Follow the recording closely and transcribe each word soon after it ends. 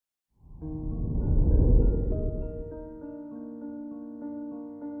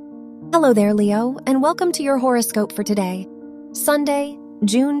Hello there, Leo, and welcome to your horoscope for today, Sunday,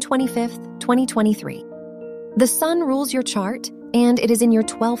 June 25th, 2023. The sun rules your chart, and it is in your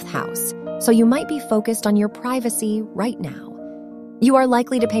 12th house, so you might be focused on your privacy right now. You are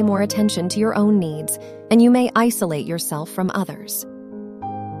likely to pay more attention to your own needs, and you may isolate yourself from others.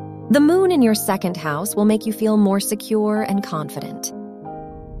 The moon in your 2nd house will make you feel more secure and confident.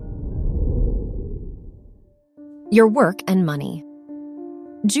 Your work and money.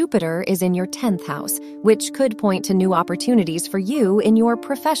 Jupiter is in your 10th house, which could point to new opportunities for you in your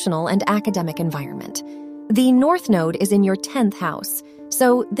professional and academic environment. The North Node is in your 10th house,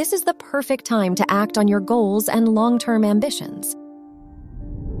 so this is the perfect time to act on your goals and long-term ambitions.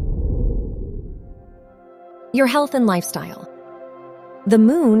 Your health and lifestyle. The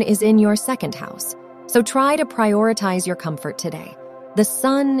moon is in your 2nd house, so try to prioritize your comfort today. The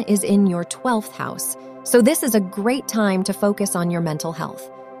sun is in your 12th house, so this is a great time to focus on your mental health.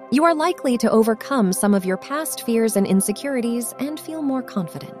 You are likely to overcome some of your past fears and insecurities and feel more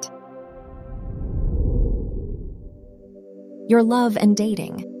confident. Your love and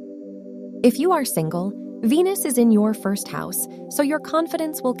dating. If you are single, Venus is in your 1st house, so your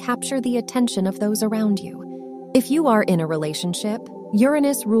confidence will capture the attention of those around you. If you are in a relationship,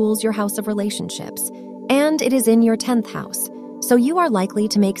 Uranus rules your house of relationships, and it is in your 10th house, so you are likely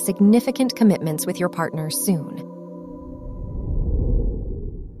to make significant commitments with your partner soon.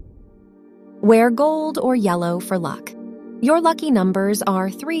 Wear gold or yellow for luck. Your lucky numbers are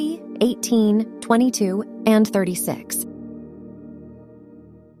 3, 18, 22, and 36.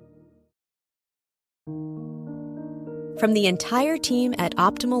 From the entire team at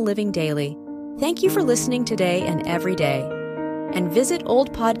Optimal Living Daily, thank you for listening today and every day. And visit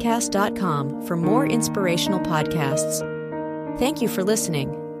oldpodcast.com for more inspirational podcasts. Thank you for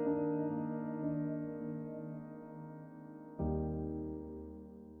listening.